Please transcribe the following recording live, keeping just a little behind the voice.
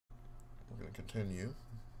gonna continue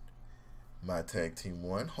my tag team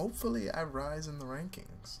one. Hopefully I rise in the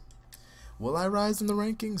rankings. Will I rise in the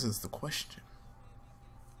rankings is the question.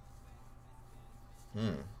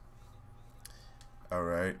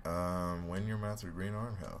 Alright, win your match with green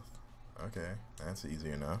arm health. Okay, that's easy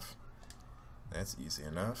enough. That's easy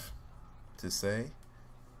enough to say.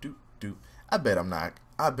 I bet I'm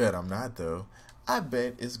not though. I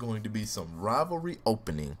bet it's going to be some rivalry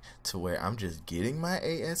opening to where I'm just getting my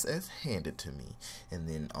ASS handed to me, and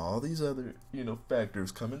then all these other,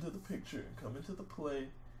 factors come into the picture and come into the play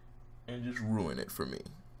and just ruin it for me.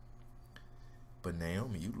 But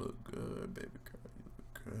Naomi, you look good, baby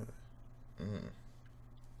girl.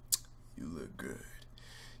 You look good.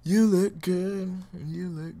 You look good. You look good. You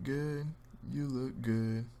look good. You look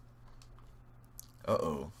good.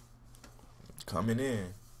 Uh-oh. Coming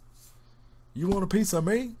in. You want a piece of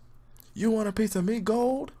me? You want a piece of me,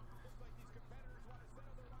 Gold?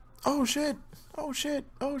 Oh shit. Oh shit.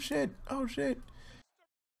 Oh shit. Oh shit.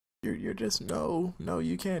 You're just no,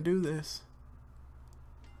 you can't do this.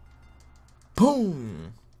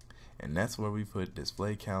 Boom. And that's where we put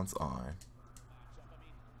display counts on.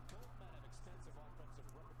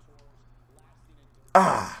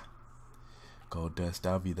 Goldust,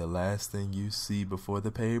 I'll be the last thing you see before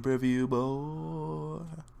the pay-per-view, boy.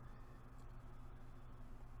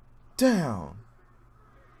 Down.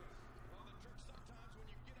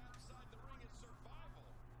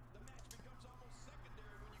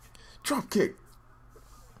 Drop kick.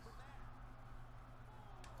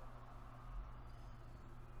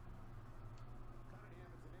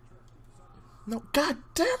 No, god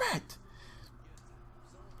damn it.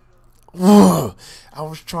 Whoa. I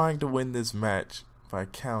was trying to win this match by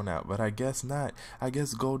count out, but I guess not. I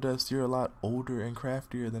guess Goldust, you're a lot older and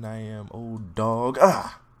craftier than I am, old dog.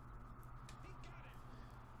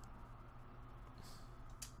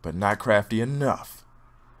 But not crafty enough.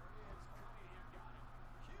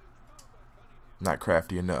 Not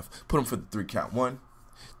crafty enough. Put him for the 3 count. 1,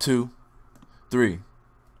 2, 3.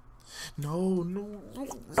 No.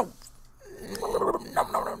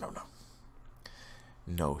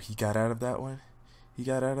 No, he got out of that one. He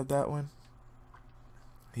got out of that one.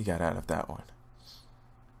 He got out of that one.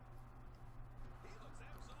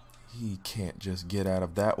 He can't just get out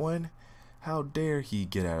of that one. How dare he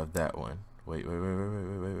get out of that one? Wait, bro.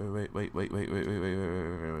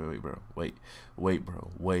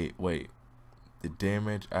 Wait. The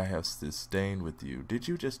damage I have sustained with you. Did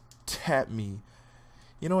you just tap me?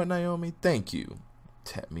 You know what, Naomi? Thank you.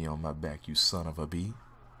 Tap me on my back, you son of a bee.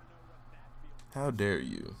 How dare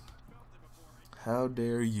you? How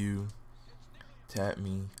dare you tap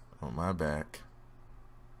me on my back?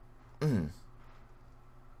 Come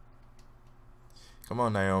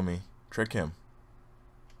on, Naomi. Trick him.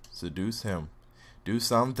 Seduce him. Do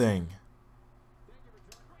something.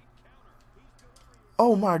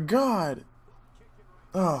 Oh my god.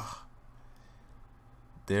 Ugh.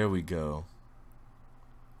 There we go.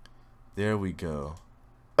 There we go.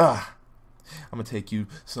 I'm gonna take you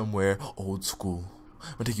somewhere old school.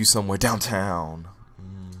 I'm gonna take you somewhere downtown.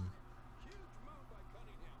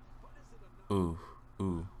 Ooh.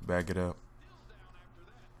 Back it up.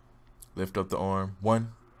 Lift up the arm.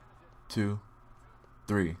 1, 2,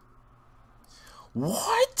 3.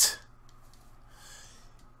 What?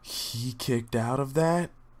 He kicked out of that?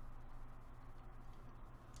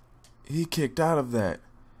 He kicked out of that.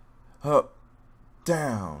 Up.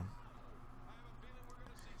 Down.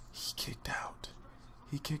 He kicked out.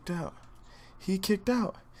 He kicked out. He kicked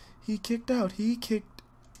out. He kicked out. He kicked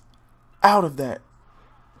out of that.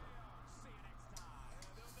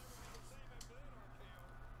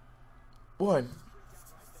 One,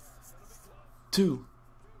 2,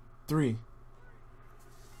 3.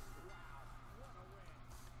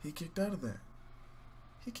 He kicked out of that.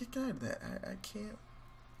 He kicked out of that. I can't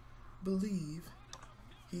believe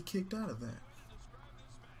he kicked out of that.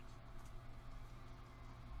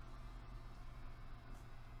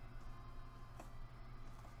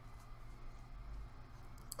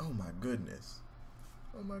 Oh my goodness.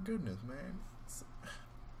 Oh my goodness, man.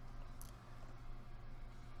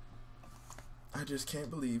 I just can't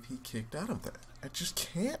believe he kicked out of that. I just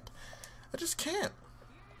can't.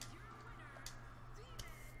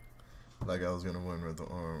 Like I was gonna win with the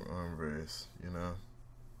arm race,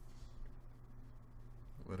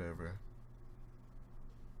 Whatever.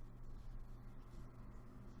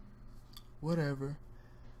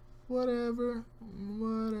 Whatever.